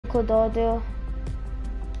record audio.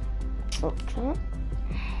 Okay.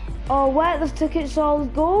 Oh, what? They've took it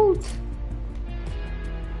solid gold.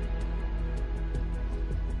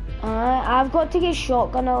 Alright, I've got to get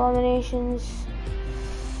shotgun eliminations.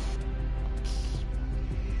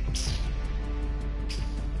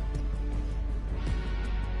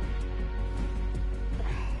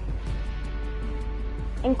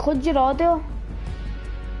 Include your audio.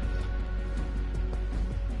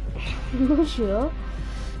 Not sure.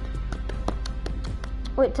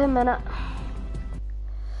 Wait a minute.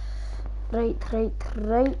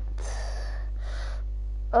 Right.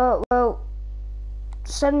 Well,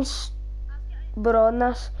 since we're on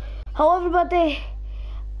this, hello everybody,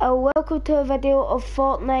 welcome to a video of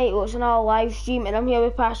Fortnite. It's another live stream, and I'm here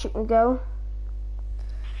with Patrick McGill.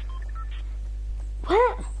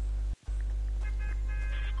 What?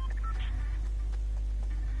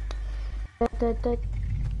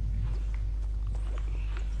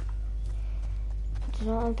 You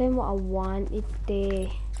know, I'm doing what I wanted to.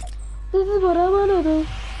 This is what I wanna do.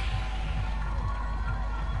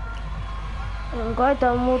 I'm gonna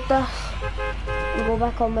download this and go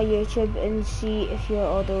back on my YouTube and see if your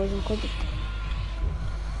audio is included.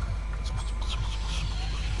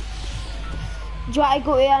 Do you want to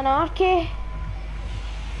go to Anarchy?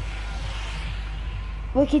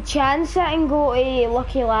 We could chance it and go to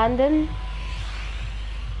Lucky Landing.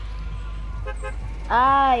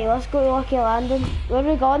 Aye, let's go to Lucky Landing. Where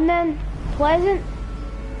are we going then? Pleasant?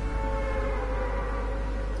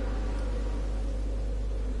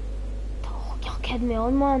 Oh, you're kidding me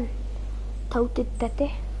on, man. Tilted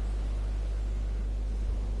titty.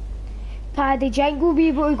 Paddy, do you think we'll be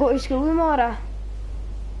able to go to school tomorrow?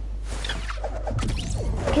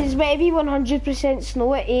 Because it's meant to be 100%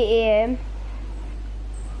 snow at 8 AM.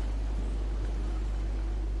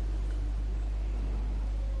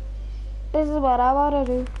 This is what I wanna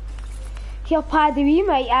do. Here, Paddy, we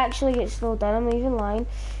might actually get slowed down. I'm not even lying.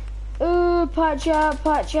 Oh, patch out.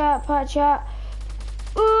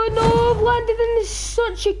 Oh no, I've landed in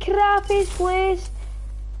such a crappy place.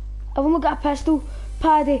 I've only got a pistol.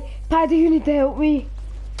 Paddy, you need to help me.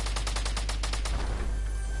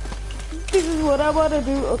 This is what I wanna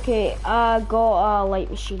do. Okay, I got a light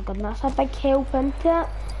machine gun. That's a big help, isn't it?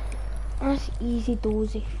 That's easy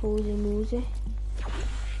dozy, frozy nosy.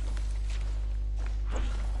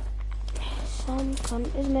 Some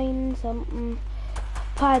cunt is mining something.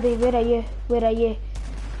 Paddy, where are you? Wait,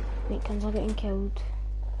 cunts are getting killed.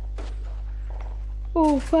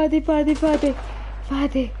 Oh, Paddy.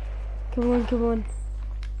 Come on.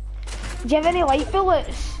 Do you have any light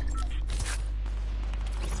bullets?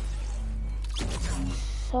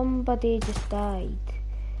 Somebody just died.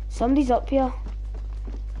 Somebody's up here.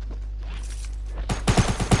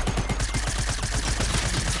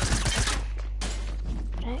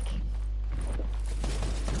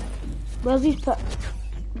 Where's these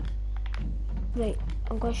Right,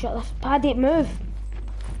 I'm gonna shut this. Paddy, move!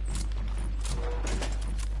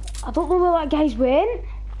 I don't know where that guy's went.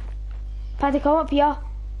 Paddy, come up here.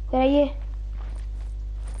 Where are you?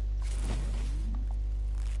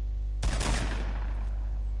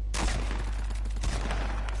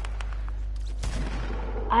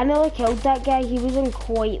 I nearly killed that guy. He was in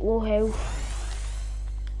quite low health.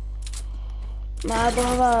 Nah, I don't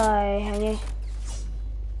have a hangy.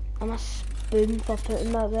 I'm a spoon for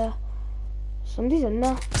putting that there. Somebody's in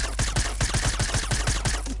there.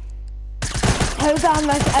 How did I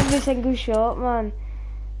miss every single shot, man?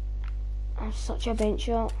 I'm such a bench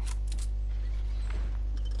shot.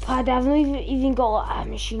 Paddy, I've not even got like a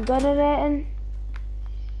machine gun or anything.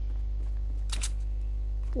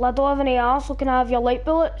 Well, I don't have any arse, so can I have your light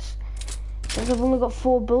bullets? Since I've only got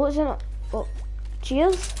 4 bullets in it. Oh,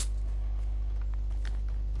 cheers.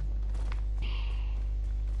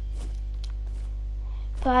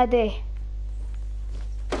 Paddy,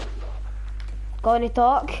 got any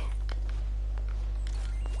talk?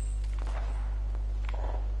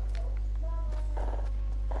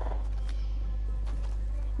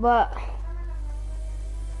 What?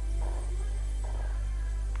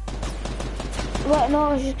 What?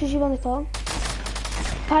 No, it's just because you want to talk.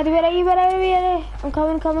 Paddy, where are you? I'm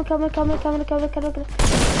coming.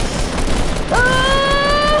 Ah!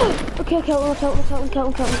 Okay, kill him.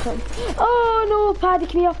 Oh no, Paddy,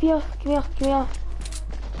 come here.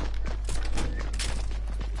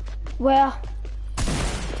 Where?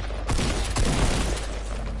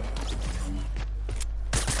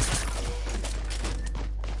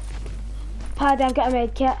 Paddy, I've got a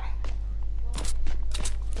med kit.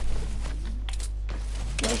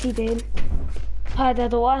 What's he doing? Paddy, I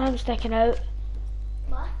don't want him sticking out.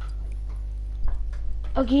 What?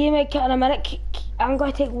 I'll give you a med kit in a minute. I'm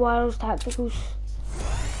gonna take Warrell's tacticals.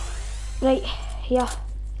 Right, here.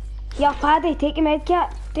 Here, Paddy, take your med kit.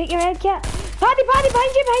 Take your med kit. Paddy, behind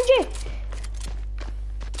you, behind you!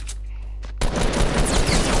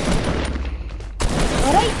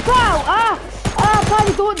 Alright, pal!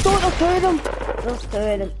 Paddy, don't, there's two of them. There's two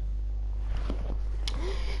of them.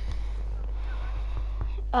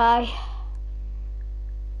 Aye.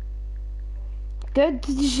 Good.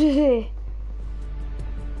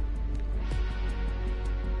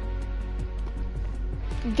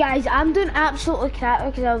 Guys, I'm doing absolutely crap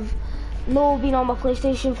because I've not been on my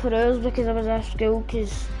PlayStation for hours because I was at school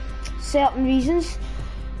because certain reasons.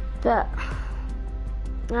 But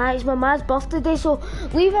it's my ma's birthday day, so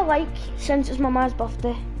leave a like since it's my ma's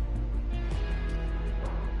birthday.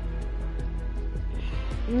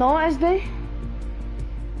 No, it isn't.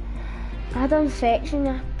 I had an infection,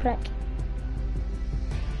 you prick.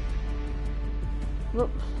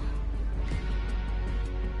 Whoops.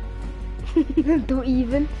 Don't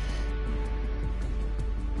even.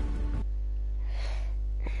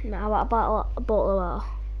 Nah, I want a bottle of water.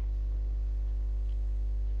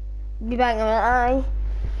 Be back in a minute, aye.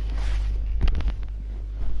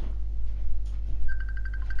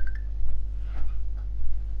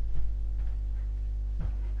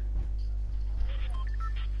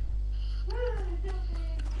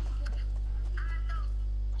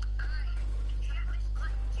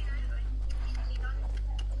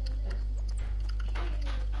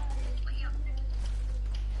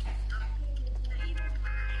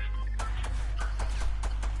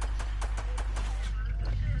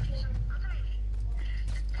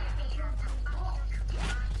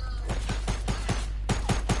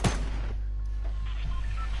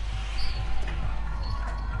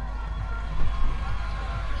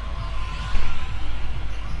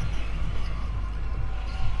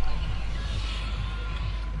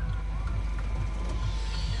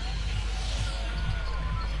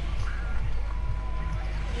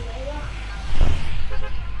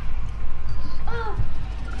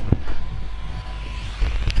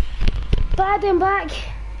 Dad, I'm back.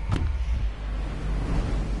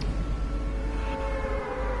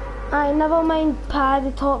 Aye, never mind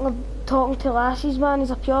Paddy talking to lassies, man. He's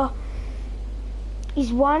a pure.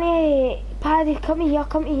 He's one Paddy, come here,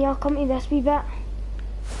 come to this wee bit.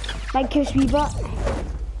 Like this wee bit.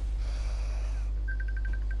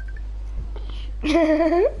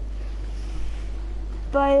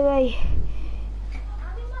 By the way.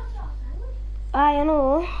 Aye, I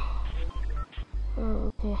know.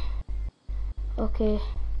 Oh, okay. Okay.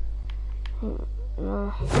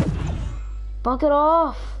 No. Bug it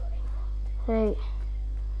off. Right.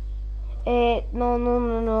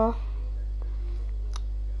 No.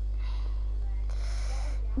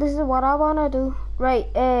 This is what I wanna do.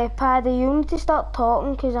 Right, Paddy, you need to start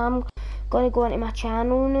talking because I'm gonna go into my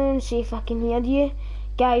channel now and see if I can hear you.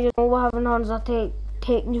 Guys, I know we're having tons of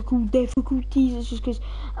technical difficulties. It's just because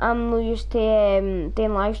I'm not used to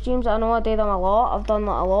doing live streams. I know I do them a lot. I've done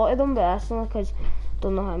like a lot of them, but that's only because I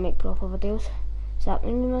don't know how to make proper videos. Is that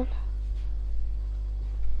me, man?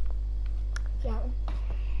 Yeah.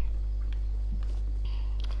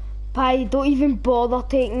 Paddy, don't even bother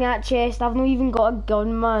taking that chest. I've not even got a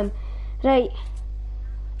gun, man. Right.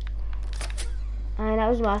 Aye, that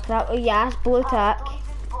was my trap. Oh, yes, blue tack.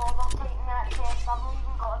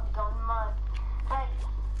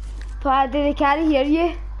 Paddy, they can't hear you.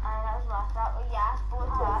 Aye, that was my trap. Oh, yes, blue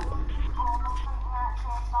tack.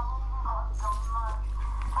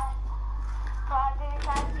 Paddy, they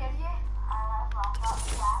can't hear you. Aye, that was my trap.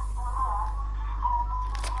 Oh, yes, blue tack.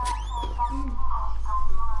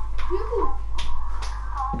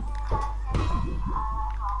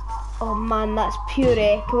 Oh man, that's pure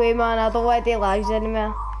echoey, man. I don't want to do lives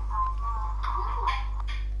anymore.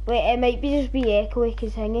 Wait, it might be just be echoey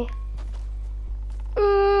because thingy.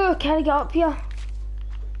 Can I get up here?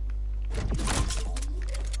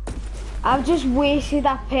 I've just wasted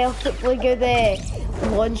a perfectly good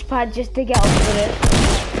launch pad just to get up for it.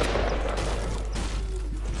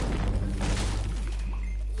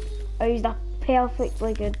 I used a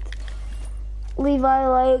perfectly good. Levi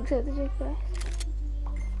likes it.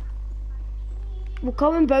 We'll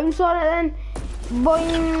come and bounce on it then.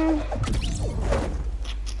 Boing.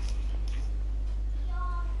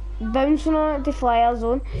 Bouncing on it to fly our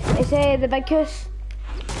zone. It's the big house.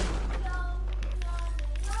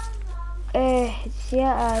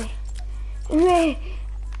 Yeah,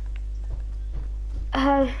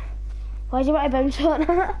 aye. Why do you want to bounce on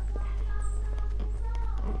it?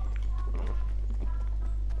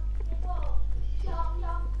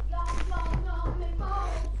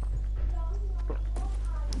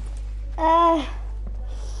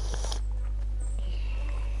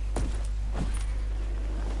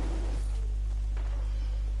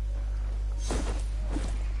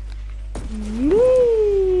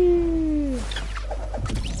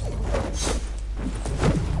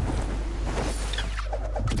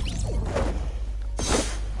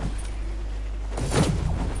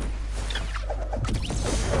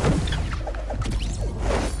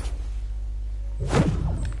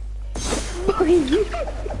 I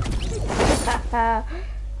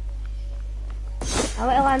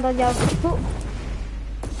want to land on your foot.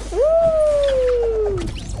 Woo!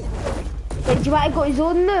 Wait, do you want to go to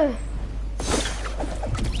zone now?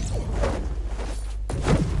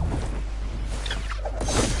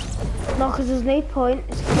 No, because there's no point.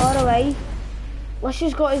 It's far away. Let's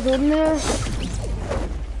just go to zone now.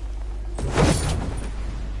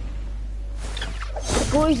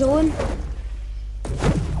 Go to zone.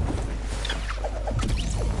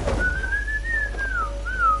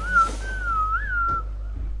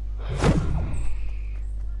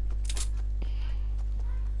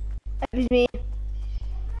 It was me.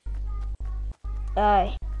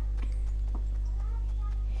 Aye.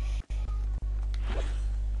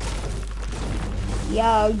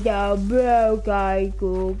 Yo, bro, guys,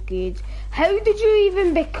 go kids. How did you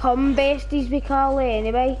even become besties with Carly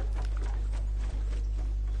anyway?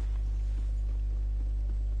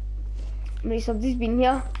 Maybe somebody's been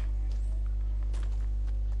here.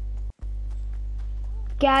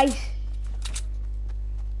 Guys.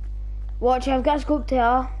 Watch, I've got to scope to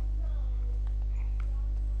her.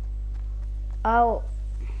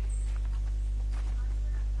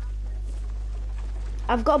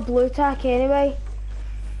 I've got a blue tack anyway.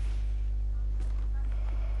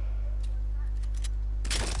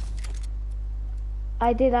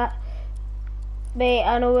 I did that. Mate,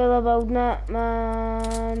 I know where they're building it,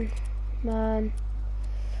 man.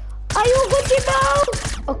 Are you a good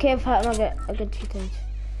build? Okay, I've hit him a good 2 times.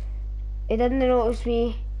 He didn't notice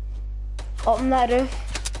me. Up on that roof.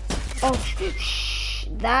 Oh, shh,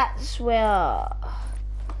 that's where.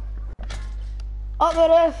 Up the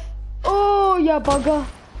roof. Oh, you bugger.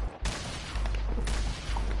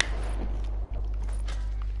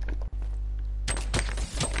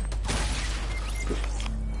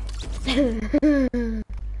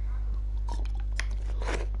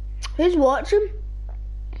 Who's watching?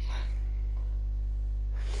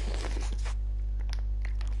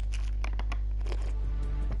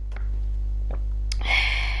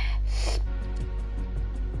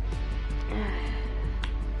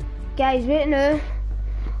 Guys, wait now.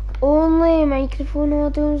 Only microphone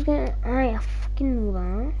audio is gonna. I fucking know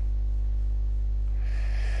that.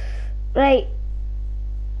 Right.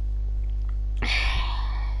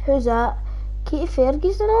 Who's that? Katie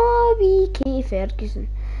Ferguson? Oh, wee Katie Ferguson.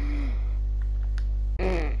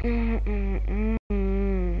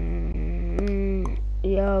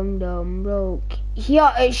 Young, dumb, broke.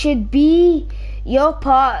 Here, it should be your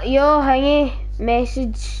part, your hangy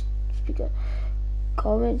message, speaker,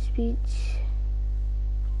 comment speech.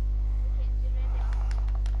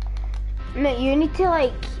 Mate, you need to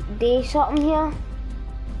like do something here.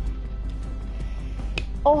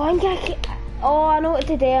 Oh, I think I can. Oh, I know what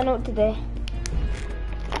to do.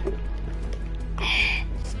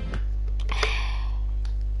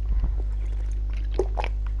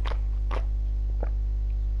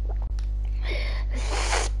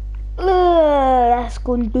 Let's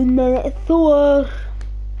go and do that Thor.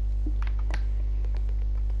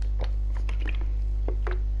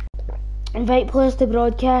 Invite players to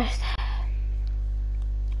broadcast.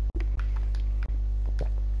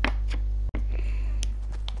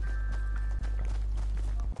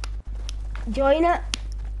 Join it.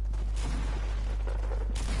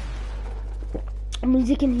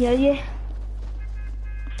 Music can hear you.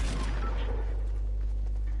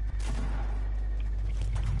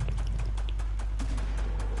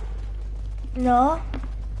 No.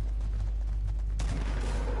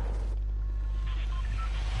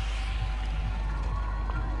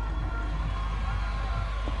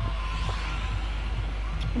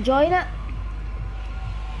 Join it.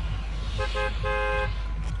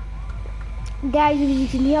 Guys, you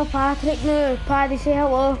can hear Patrick now. Paddy, say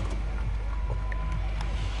hello.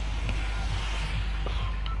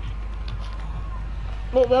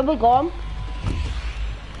 Wait, where we gone?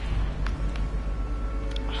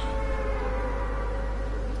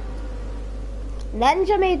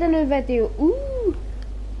 Ninja made a new video. Ooh.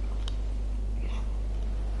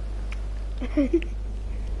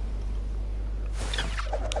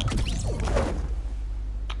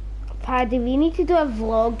 Paddy, we need to do a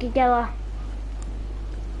vlog together.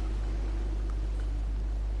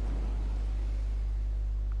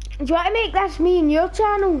 Do you want to make this me and your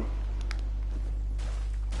channel?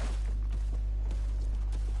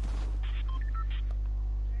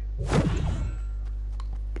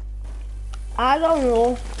 I don't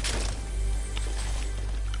know.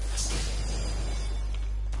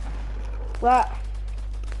 What?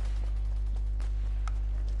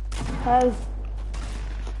 How?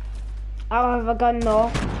 I don't have a gun,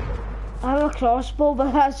 no. I have a crossbow,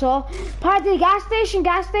 but that's all. Paddy, gas station,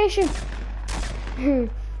 gas station.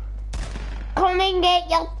 Come and get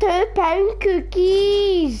your £2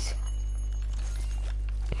 cookies.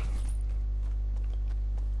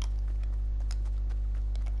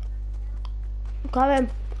 Come in.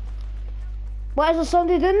 What is there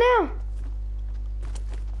somebody doing there?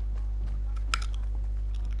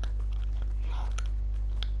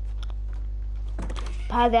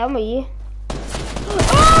 Paddy, I'm with you.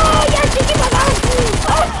 Oh, yes, you give me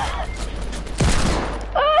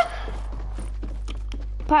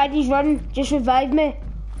Paddy's running, just revive me.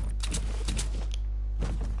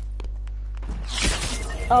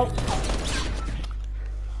 Oh.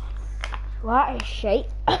 What a shite.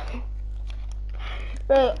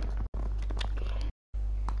 Right.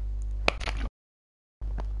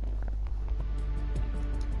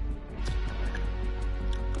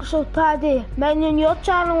 So Paddy, mine on your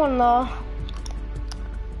channel or no?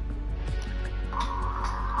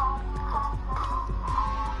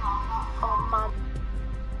 Oh man.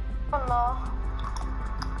 Oh no.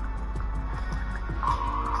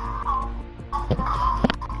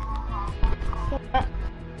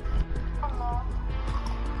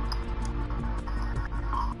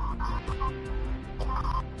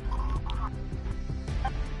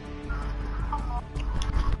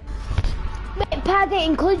 Wait, Paddy,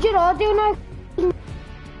 include your audio now.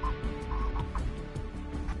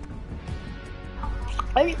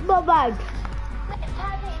 Right, my bag. Wait,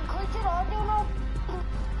 Paddy, include your audio now.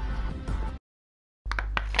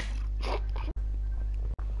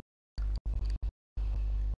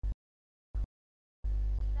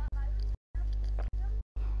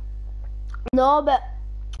 No, but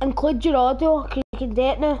include your audio, because you can do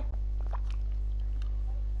it now.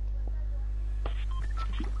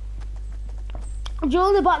 Do you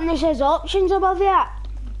know the button that says options above that?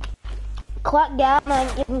 Click that and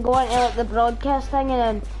then you can go into like the broadcast thing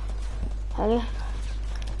and then hang it.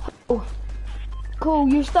 Oh. Cool,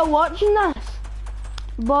 you still watching this?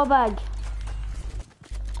 Bobag.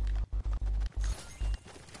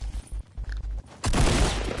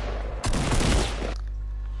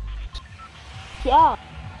 Yeah.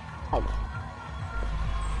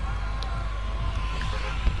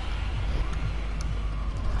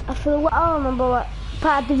 I feel what I remember what.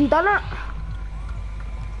 Pat, have you done it?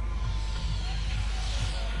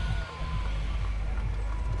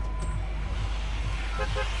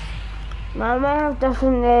 I might have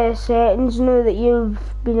different settings now that you've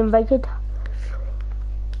been invited.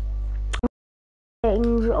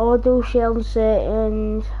 Settings, audio shell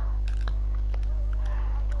settings.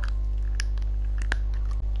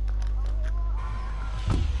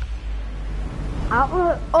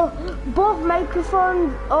 Oh, both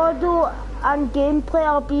microphone, audio and gameplay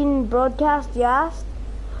are being broadcast, yes.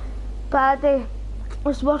 Paddy,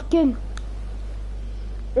 it's working.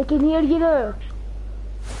 They can hear you now.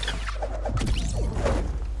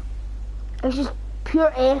 It's just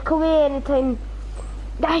pure echoey anytime.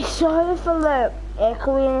 I'm sorry for the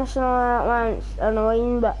echoiness and all that, man. It's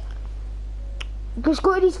annoying, but just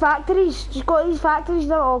go to these factories. Just go to these factories.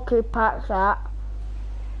 They're okay. Patch that.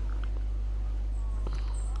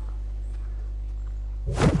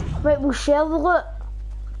 Right, we'll share the loot.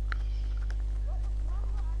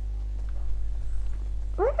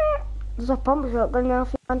 There's a pump shotgun there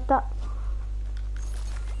if you want that.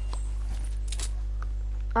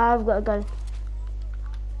 I've got a gun.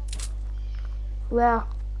 Where?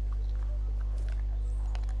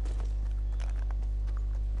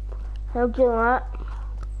 How do you like that?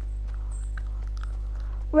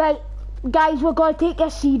 Right, guys, we're gonna take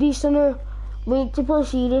this serious now. We need to play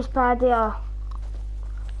serious, Paddy.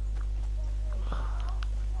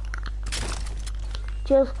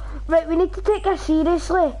 Cheers. Right, we need to take this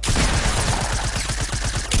seriously.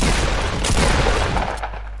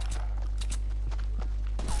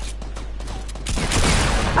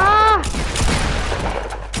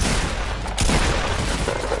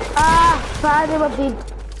 Paddy, we're dead.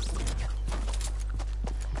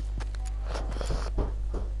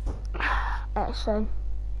 That's fine.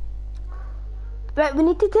 Right, we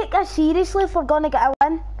need to take this seriously if we're gonna get a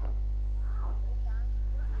win.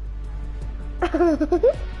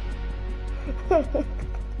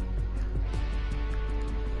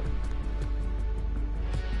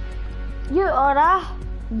 You are a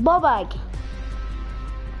bobag.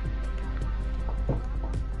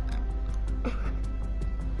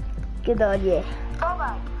 Good on you.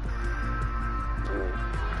 Bobag.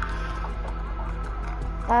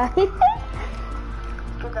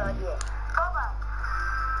 Good on you. Bobag.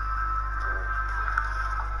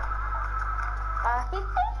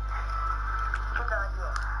 Good on you.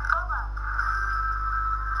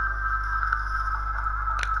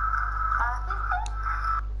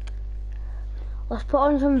 Bobag. Let's put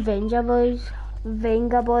on some Venger Boys.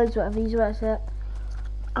 Venger Boys, whatever you want to say it.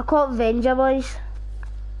 I call it Venger Boys.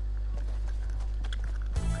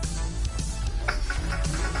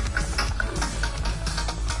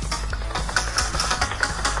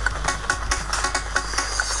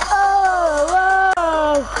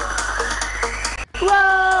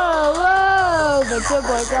 Whoa, Venger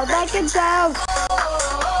Boys are back in town.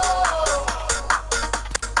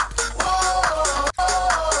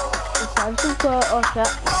 It's time to go, oh shit.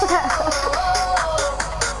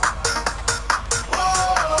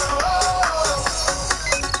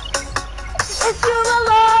 If you're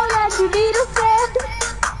alone and you need a friend,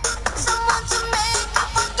 someone to make you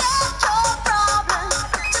forget your problems,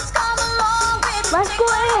 just come along with me. Let's go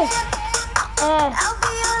in. I'll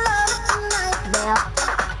be your lover tonight. Yeah.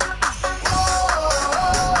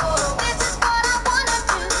 This is what I wanna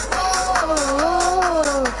do.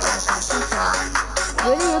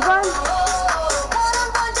 Where are you going?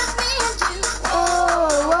 One-on-one, just me and you.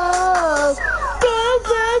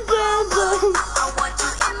 I want you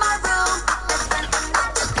in my room. Let's spend the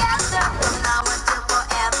night together from now until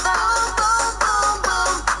forever. Boom, boom,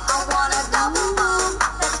 boom. I wanna go boom, boom.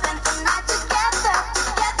 Let's spend the night together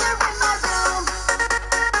in my room.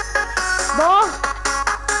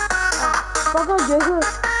 Baka Jehu.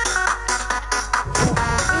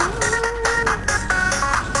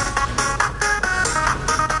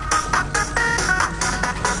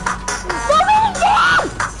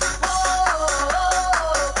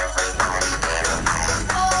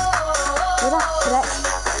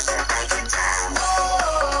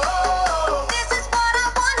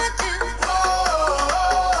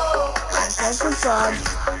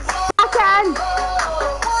 I can.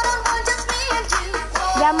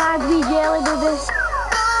 Yeah, my mcgill do this.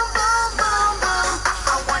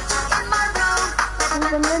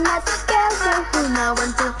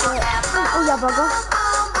 Oh yeah, bugger.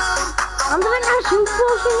 I'm doing a shoot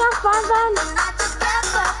pushing your fun then.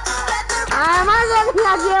 I'm getting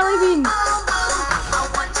a jelly bean.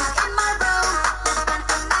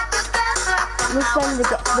 Listen to the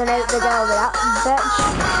girl with that bitch.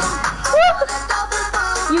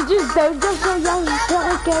 You just don't just so young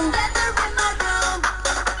pelican.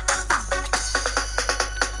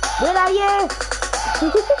 Where are you?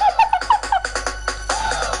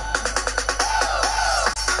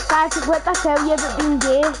 Guys, what I tell you about being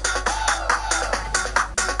gay?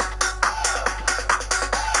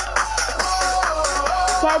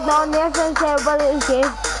 Get down there and say everybody is gay.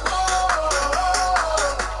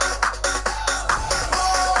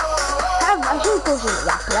 I should go to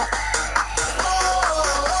that, correct?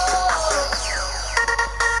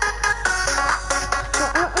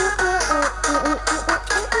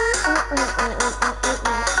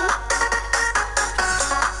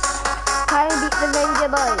 Try and beat the Venger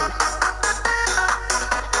Boys.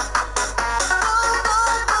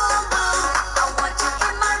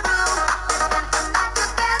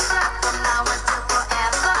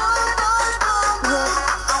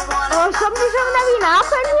 Oh, somebody's having a wee nap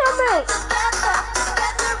in here, mate.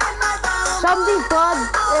 Somebody's blood,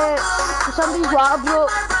 somebody's water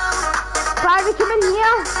broke. Try to come in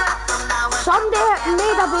here. Somebody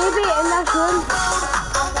made a baby in this room.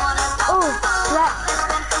 Oh, right.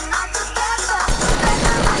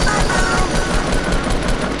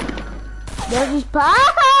 There's his pal.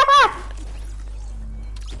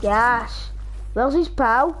 Yes. Where's his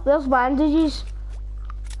pal? There's bandages.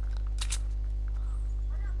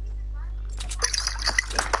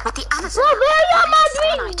 With the Amazon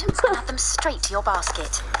items and add them straight to your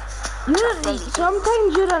basket.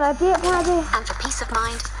 Sometimes you're on a date, Paddy. And for peace of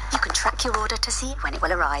mind, you can track your order to see when it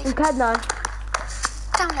will arrive. You can now.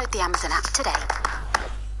 Download the Amazon app today.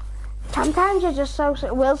 Sometimes you're just so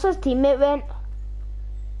sick. Wilson's teammate went.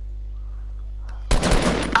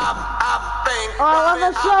 Oh, I love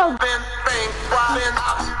this song.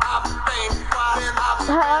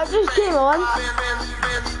 I just came on.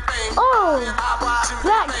 Oh,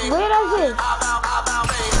 Zach, where is he?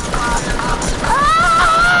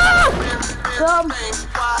 Ah! Come.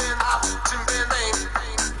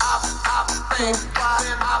 Okay.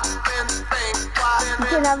 You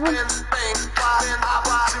can have him.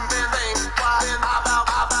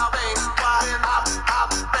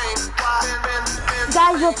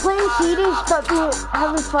 Guys, we're playing series, but we're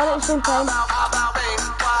having fun at the same time.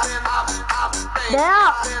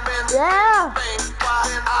 Yeah! Yeah!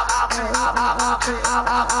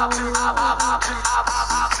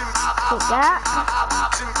 Take that.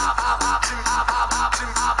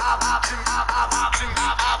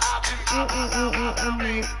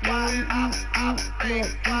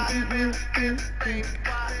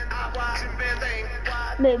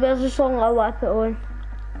 Mate, where's the song I want to put on?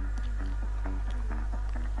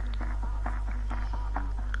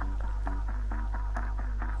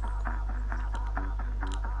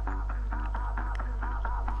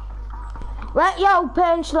 Right, yo,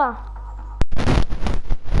 penciler.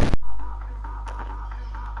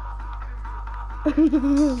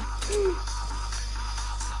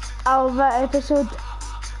 Over episode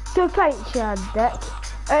 2 pints, you dick.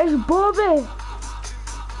 It's Bobby.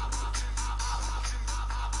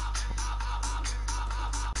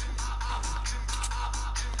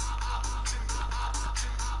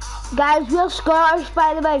 Guys, we're Scottish,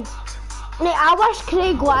 by the way. Mate, I wish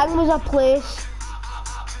Craig Lang was a place.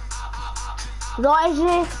 That isn't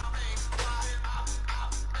it?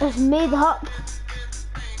 It's made up.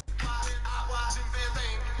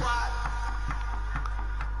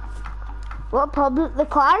 What pub? The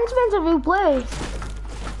Clansman's a real place.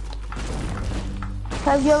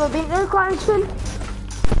 Have you ever been to the Clansman?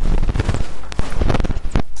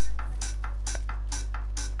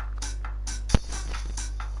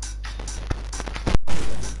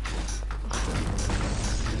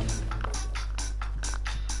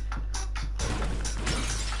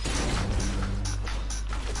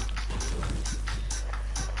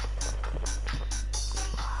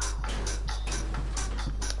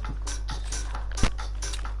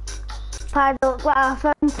 Look what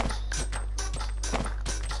happened.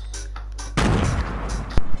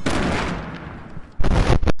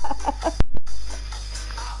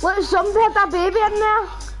 Look, somebody had a baby in there.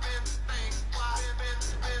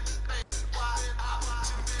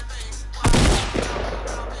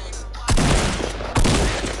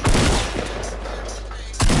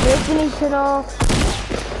 Maybe needs to know.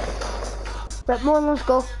 But more, let's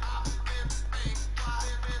go.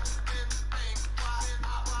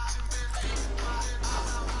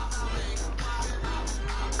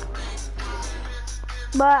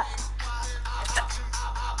 But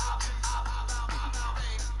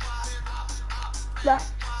that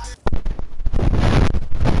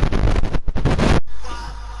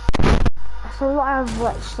so what I've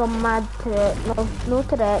watched some mad to no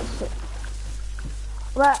to that.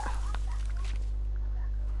 But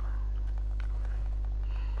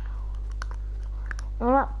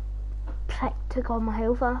I'm not prick took all my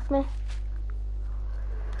health off me.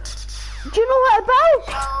 Do you know what about?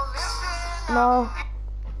 No.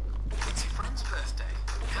 It's your friend's birthday.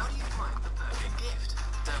 How do you find the perfect gift?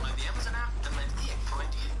 Download the Amazon app and let Ian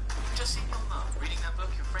find you. Just see your mum reading that book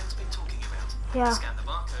your friend's been talking about. Yeah. Scan the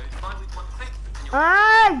barcode, buy with one click, and you'll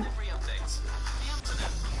Aye! get free updates. The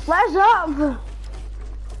internet. What's up?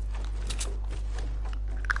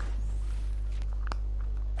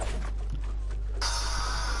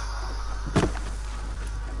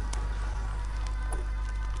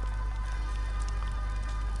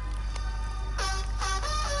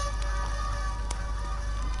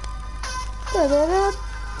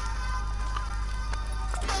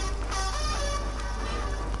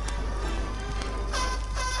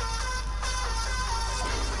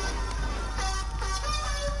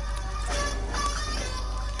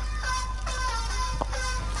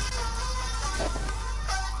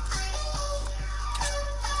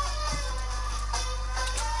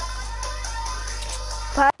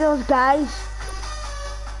 Those guys.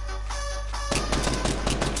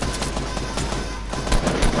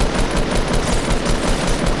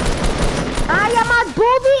 I am a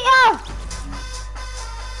booby.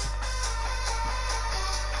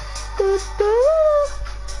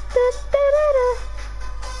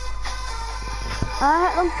 I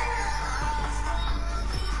hit him.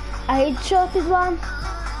 I headshotted one.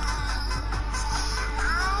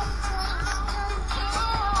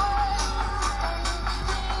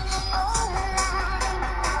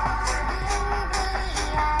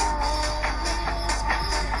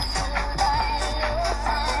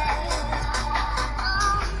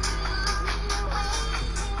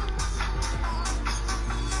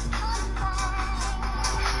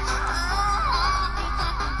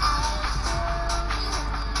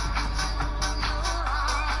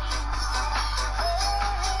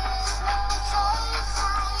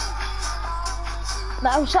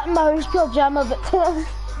 But I was sitting in my house pajama, but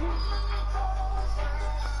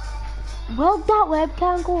where'd that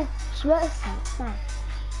webcam go? Swear to fuck, man.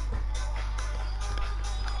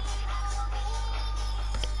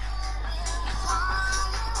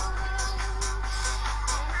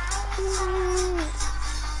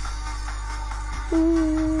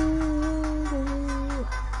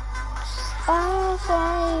 I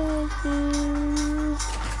thank you.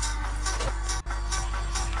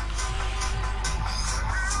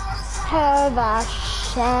 Have a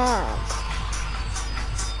chance.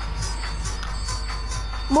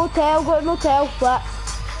 Motel, go to motel, what?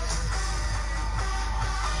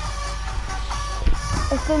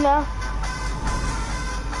 It's in there.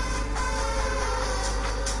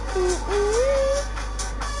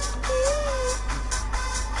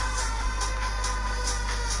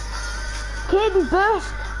 Kid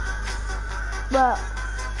burst. What?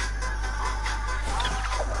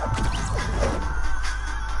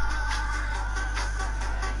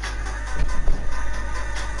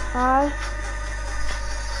 Aye.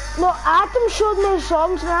 No, Adam showed me the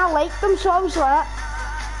songs and I like them songs like that.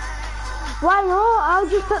 Why not? I'll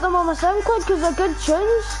just put them on my SoundCloud because they're good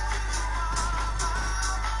tunes.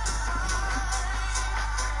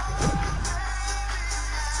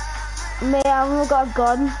 Mate, I've only got a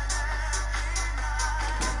gun.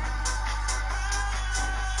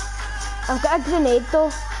 I've got a grenade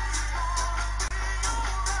though.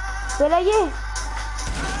 Where are you?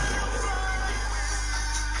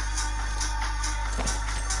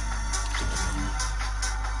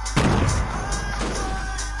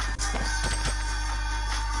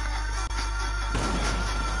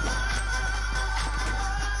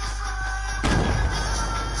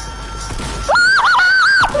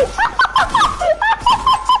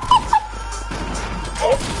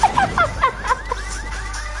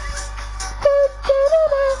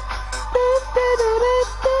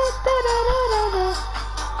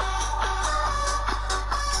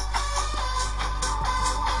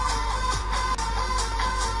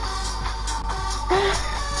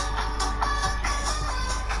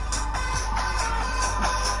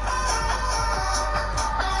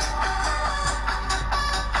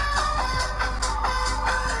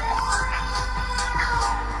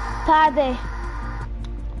 Paddy,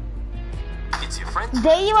 It's your friends. do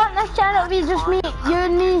you want this channel to be just me, you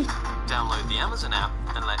and me? Download the Amazon app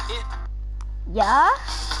and let it. Yeah?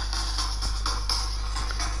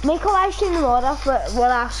 Make a live stream tomorrow for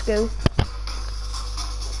when I school.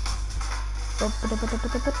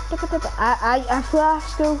 I feel at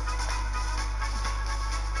school.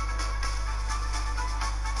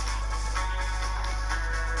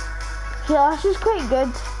 Yeah, this is quite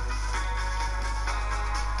good.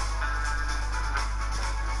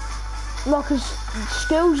 No, cause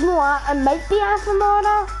school's not it might be half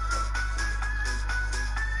tomorrow.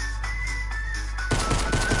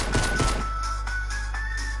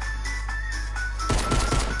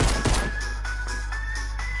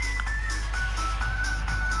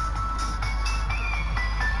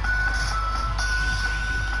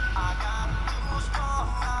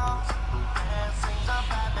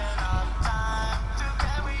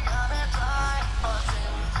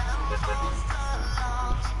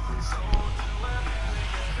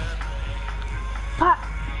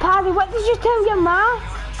 Paddy, what did you tell your ma?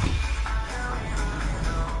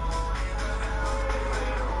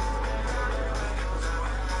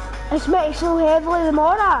 It's meant to snow heavily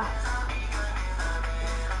tomorrow.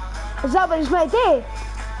 Is that what it's meant to do?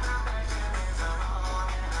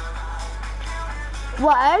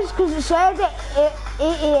 What is? Because it said at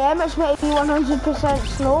 8 AM it's meant to be 100%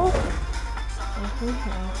 snow.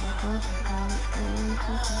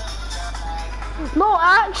 No,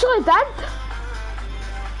 I actually did.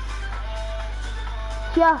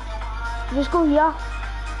 Here, just go here.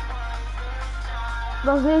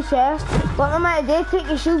 There's no chest. What am I to do? Take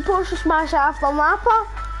your shield post and smash it off the mapper?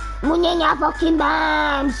 Munya fucking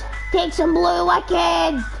bombs! Take some blue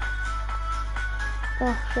wicked!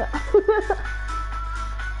 Oh shit.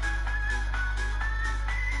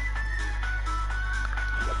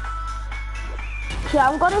 Yeah,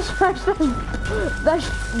 I'm gonna smash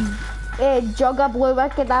this jug of blue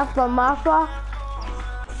wicked off the mapper.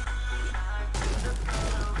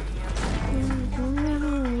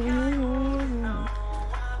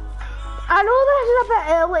 I know this is a bit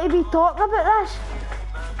early to be talking about this,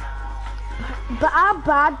 but I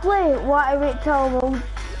badly want to wait till I'm old.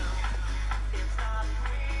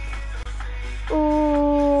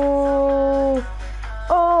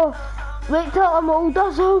 Oh, wait till I'm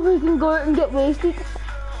older so we can go out and get wasted.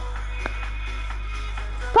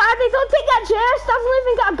 Paddy, don't take that chest, I've not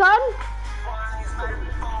even got a gun.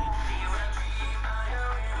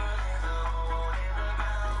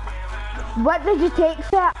 What did you take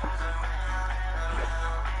that?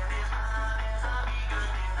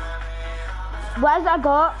 What has I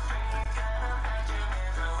got?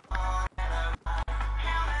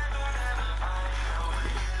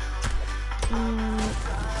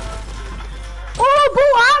 Oh,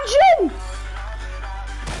 bolt action!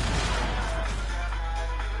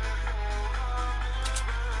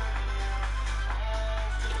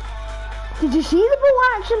 Did you see the bolt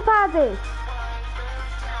action, Paddy?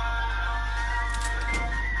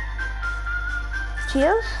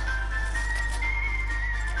 Cheers.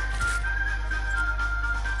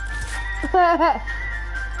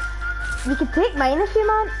 You can take mine if you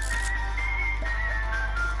want.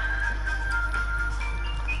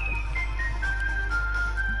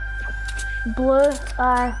 Blue,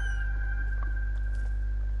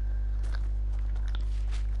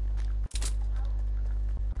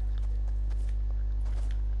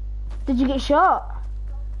 Did you get shot?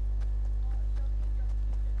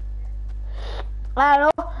 I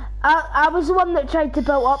know. I was the one that tried to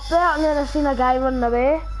build up there, and then I seen a guy running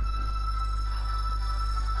away.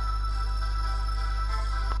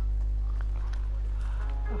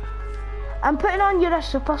 I'm putting on you're a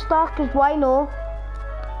superstar, cause why no?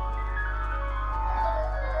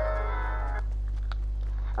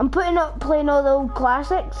 I'm playing all the old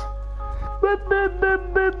classics.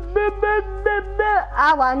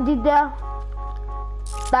 I landed there.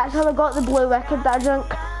 That's how I got the blue wicked that I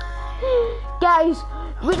drank. Guys,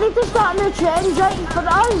 we need to start a new trend, right? For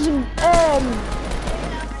us,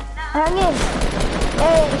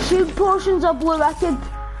 shield potions of blue wicked.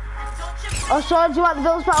 Oh, sorry, do you want the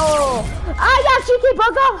bills? Oh, yeah, cheeky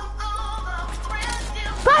bugger!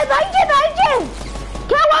 Behind you!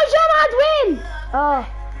 Kill what's your mad win! Oh,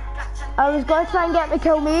 I was going to try and get me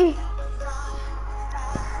kill me.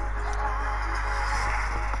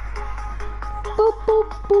 Boop, boop,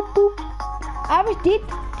 boop, boop. I was dead.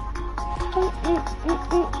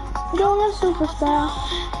 You're a superstar.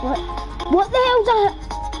 What the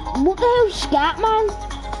hell's scat, man?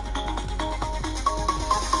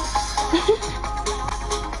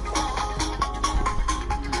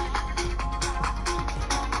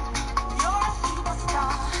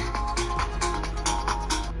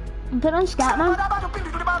 Put on scat, man.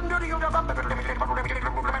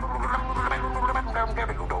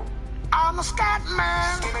 I'm a scat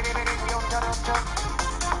man.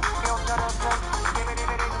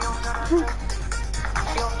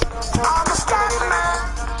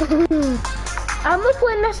 I'm not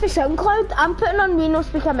playing this for SoundCloud. I'm putting on We No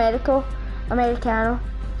Speak Americano.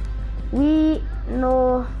 We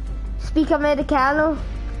No Speak Americano.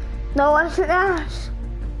 No, listen to this.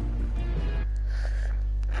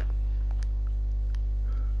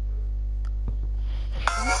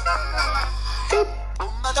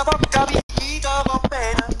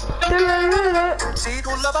 Si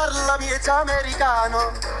tu la parla miezza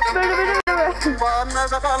americano, quando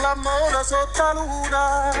si fa l'amore sotto la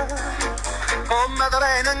luna, come da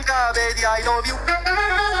bene in cave di I love you.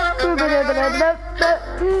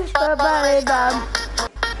 Papà l'americano.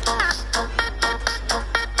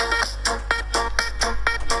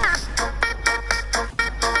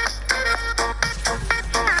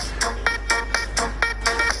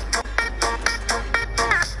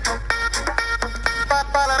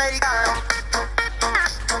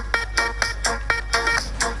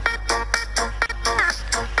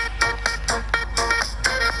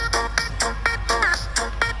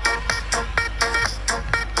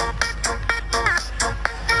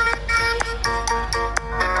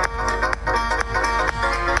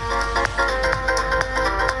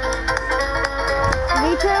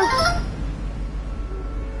 Me too.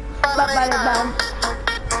 Ba-ba-da-bum.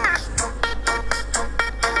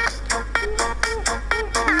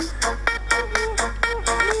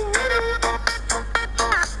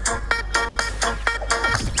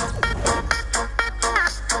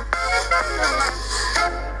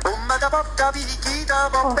 Picchita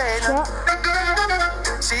va bene,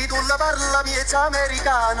 se tu la parla miezza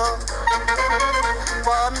americano,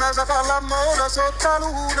 quando si fa l'amore sotto la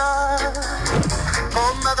luna,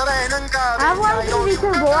 come da bene in cave. I want to be to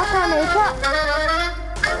walk on it.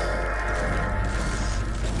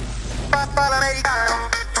 Papà l'americano.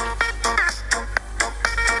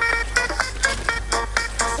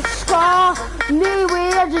 Scar! No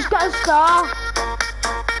way, I just got a star.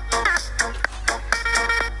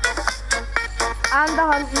 And the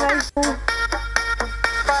hunting rifle.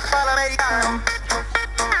 Papà l'americano.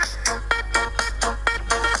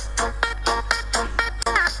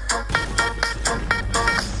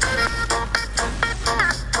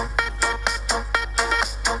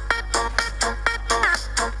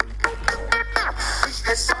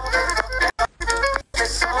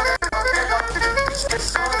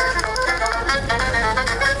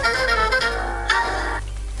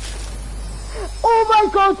 Oh my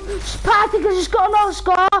god! Spartacus has got another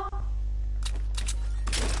scar!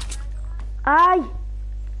 Aye!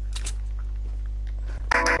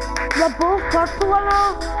 They're both purple and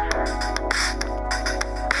all.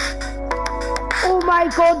 Oh my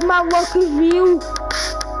god, my luck is real!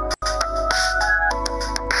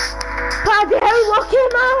 Paddy, how lucky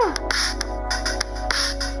am I?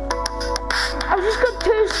 I'm just gonna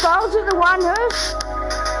falls at the one house.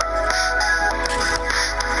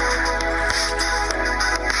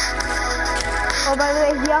 Oh, by the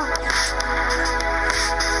way, here.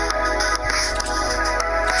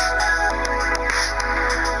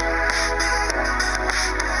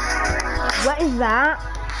 What is that?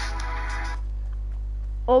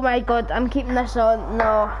 Oh my god, I'm keeping this on.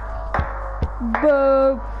 No.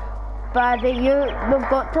 Boo. Buddy, we've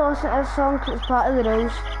got to listen to this song because it's part of the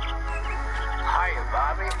rules. Hiya,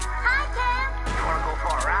 Bobby. Hi, Cam. You wanna go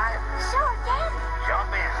for a ride? Sure, Cam.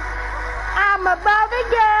 Jump in. I'm a Barbie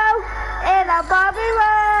girl in a Barbie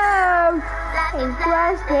world. It's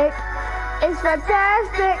plastic. It's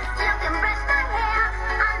fantastic. You can brush my hair,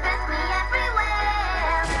 undress me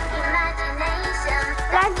everywhere. Imagination.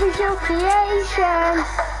 Like visual creation.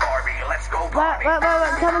 Barbie, let's go, Wait, Barbie.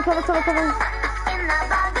 come on. In the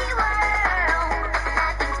Barbie world.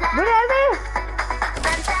 Nothing's Where are they?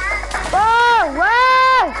 fantastic. Whoa!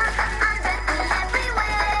 Undress me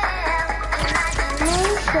everywhere. Imagination.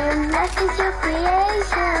 Nation, like visual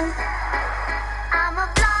creation. I'm a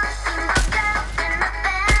blonde single girl in a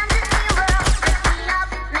fantasy world. Dress me up,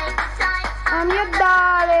 make it tight. I'm your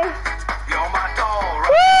dolly. You're my doll,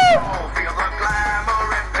 Woo! right? Oh, feel the glamour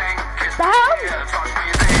and pink. Kiss The me hell? here, touch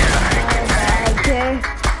me there. Okay.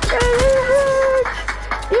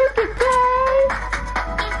 You can take.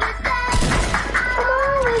 If you say I'm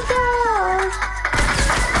always yours.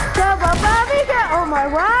 Come on, Barbie girl. Oh my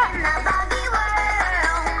what? in the Barbie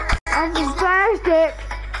world. I'm fantastic.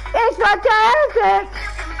 It's fantastic.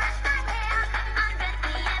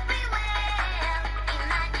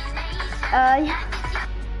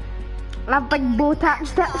 My big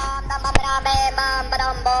Botox tips.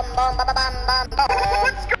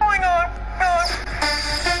 What's going on?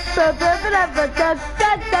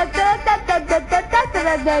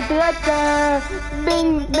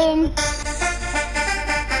 Bing, bing.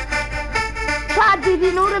 Dad, did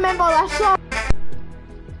you not remember that song?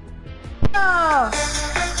 Oh.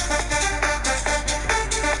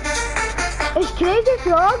 It's Crazy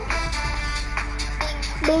Frog.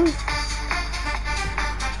 Bing.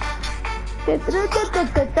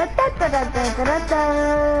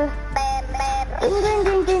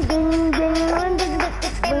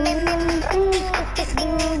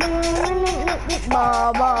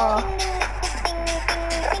 Baba.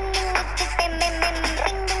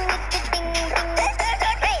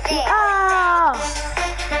 Ah.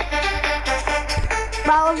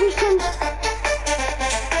 Television.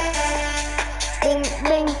 Bing,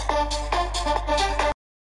 bing.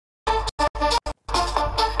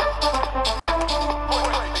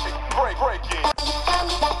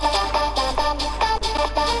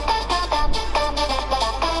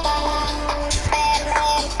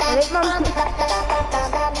 Wait, Mom.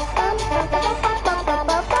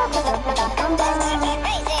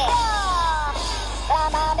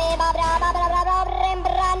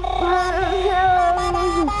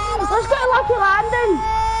 Let's go to Lucky Landing.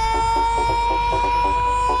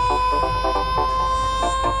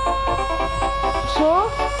 So,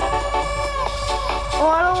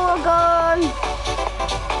 where are we going?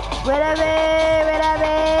 Where are we? Where are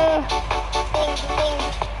we?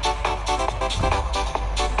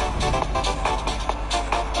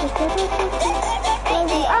 Where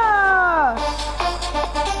we are?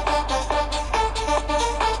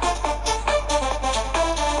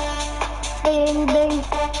 Bing, bing.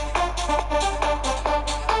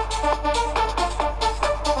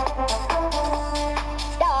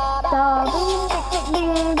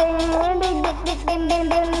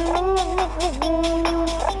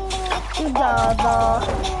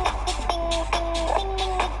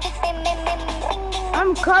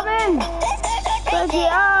 I'm coming. Where you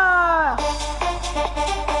are?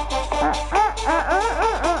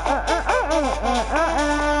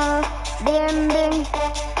 Bing, bing.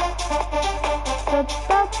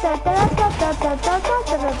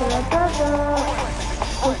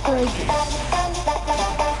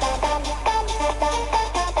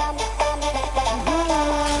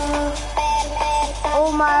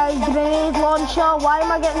 Oh my grenade launcher, why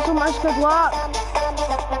am I getting so much good luck?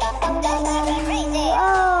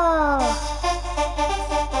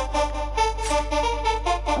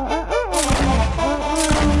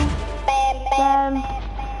 Bam.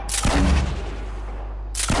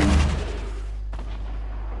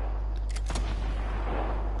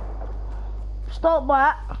 Stop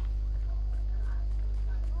that.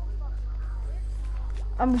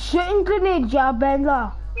 I'm shooting grenades, yeah,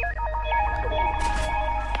 Bender.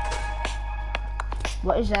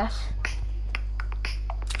 What is this?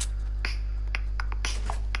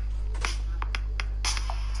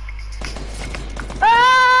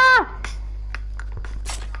 Ah!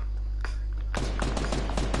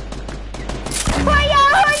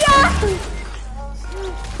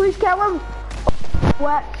 Please kill him.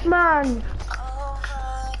 What, man?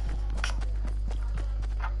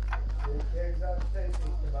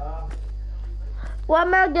 What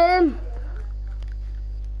am I doing?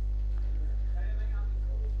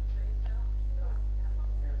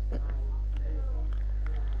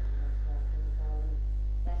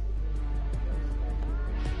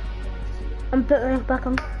 I'm putting it back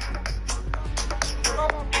on.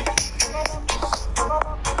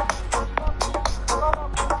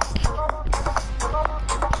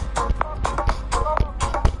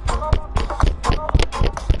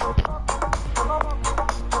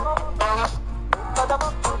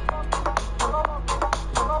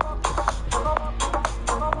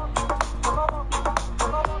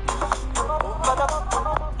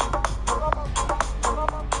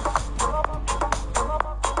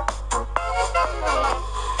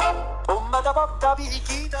 Da porta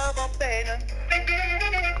picchita va bene,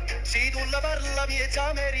 se tu la parla miezza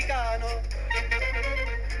americano,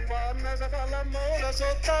 quando si fa l'amore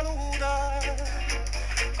sotto la luna,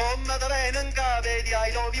 come da bene in vedi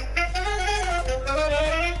I love you.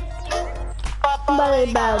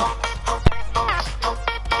 Very bad.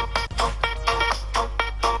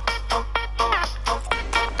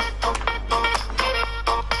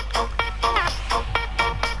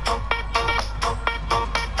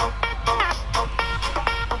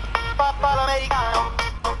 Papa l'americano.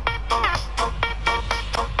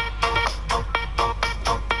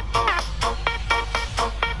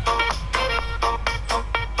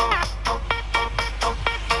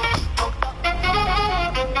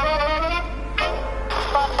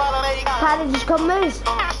 How did you just come loose?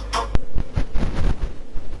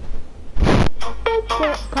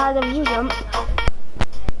 How did you jump?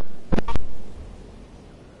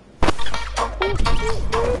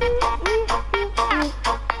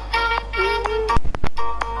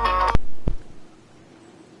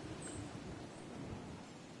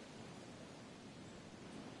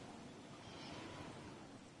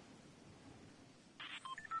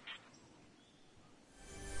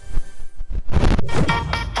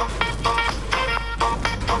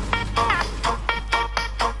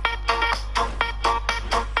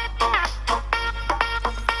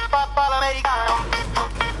 Papa l'americano.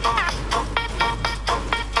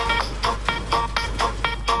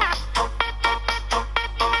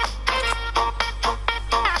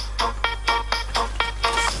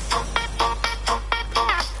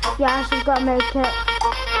 Yeah, she's got to make it.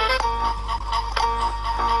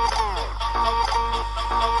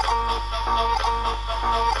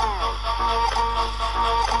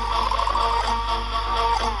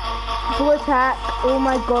 Full attack. Oh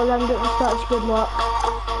my god, I'm getting such good luck.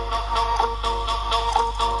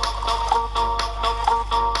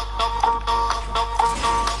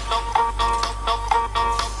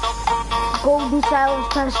 Golden silence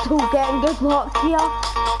pistol getting good luck here.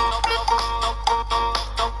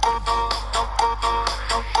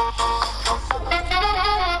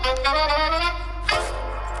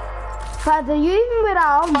 Father, you even with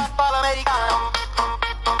arms. Papa l'americano.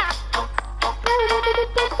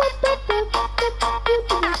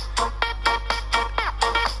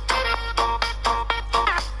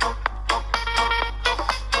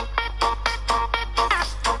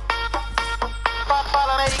 Papa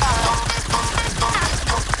l'americano.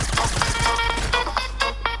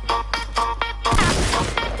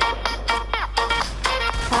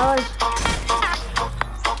 Powers.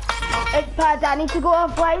 It's Pad, I need to go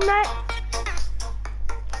offline now.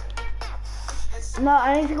 No,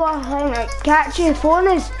 I need to go offline now. Catch your phone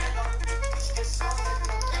is.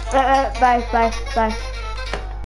 Bye.